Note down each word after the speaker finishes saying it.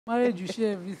Marriage, you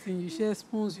share everything. You share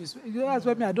spoons. That's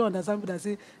why I don't understand people that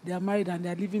say they are married and they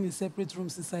are living in separate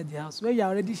rooms inside the house, where you are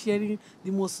already sharing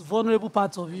the most vulnerable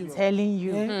parts of you. Telling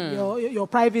you. Your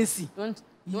privacy. Don't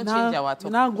change our topic. You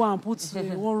now go and put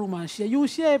one room and share. You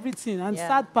share everything. And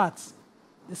sad parts.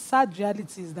 The sad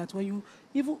reality is that when you,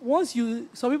 even once you,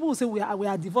 some people will say we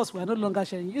are divorced, we are no longer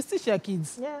sharing. You still share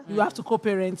kids. Yeah. You have to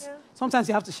co-parent. Yeah. Sometimes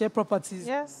you have to share properties.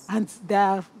 Yes. And there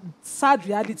are sad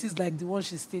realities like the one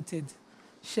she stated.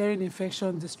 Sharing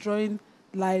infection, destroying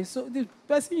lives. So the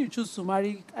person you choose to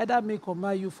marry either make or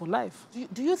marry you for life.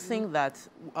 Do you think that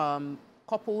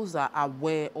couples are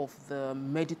aware of the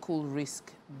medical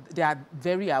risk? They are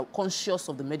very conscious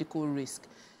of the medical risk?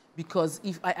 Because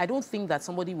I don't think that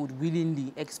somebody would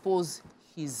willingly expose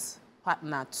his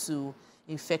partner to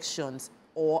infections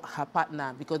or her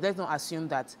partner, because let's not assume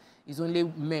that it's only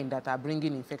men that are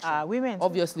bringing infection. Women too.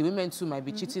 Obviously, women too might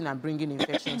be cheating and bringing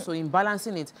infection. So in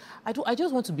balancing it, I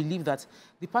just want to believe that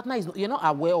the partner you're not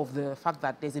aware of the fact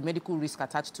that there's a medical risk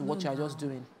attached to what you're just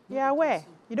doing. You're aware.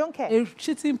 You don't care. A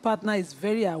cheating partner is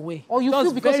very aware. Or you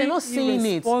feel because you're not seeing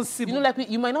it. You know, like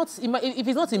you might not, if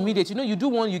it's not immediate, you know, you do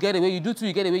one, you get away, you do two,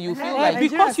 you get away, you feel like...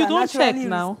 Because you don't check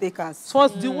now.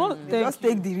 First, they just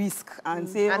take the risk and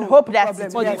say, and hope that's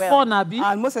it. For the fun, Abi.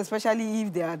 And most especially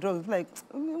if they are drugs, like,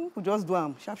 we just do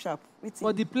them, sharp.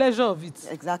 For the pleasure of it.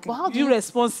 Exactly. But how do you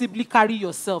responsibly carry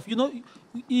yourself? You know,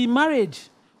 in marriage,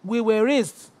 we were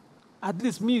raised, at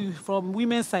least me from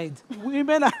women's side,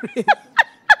 women are raised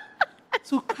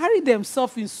to carry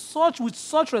themselves with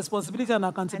such responsibility and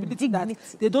accountability that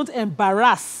they don't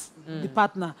embarrass the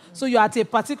partner. So you're at a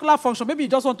particular function. Maybe you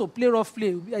just want to play rough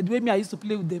play. The way I used to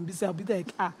play with them, I'll be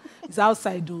like, it's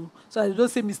outside though. So I don't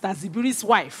say Mr. Zibiri's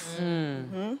wife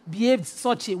behaved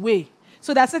such a way.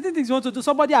 So there are certain things you want to do.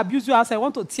 Somebody abuse you outside,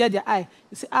 want to tear their eye.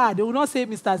 You say, they will not say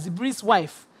Mr. Zibiri's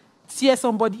wife tear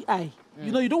somebody's eye.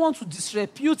 You know, you don't want to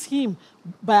disrepute him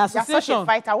by association. You're such a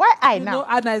fighter. Why I now? You know,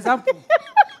 an example.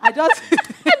 I just...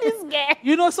 This guy.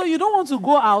 You know, so you don't want to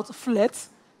go out flat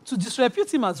to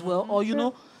disrepute him as well, or, you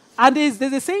know... And there's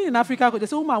a saying in Africa, they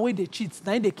say, woman, when they cheat,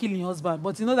 then they kill your husband.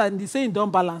 But you know that the saying don't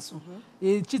balance.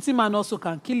 A cheating man also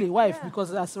can kill a wife,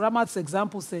 because as Ramat's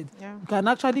example said, you can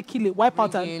actually kill wipe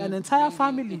out an entire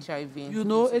family. HIV, you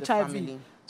know, HIV.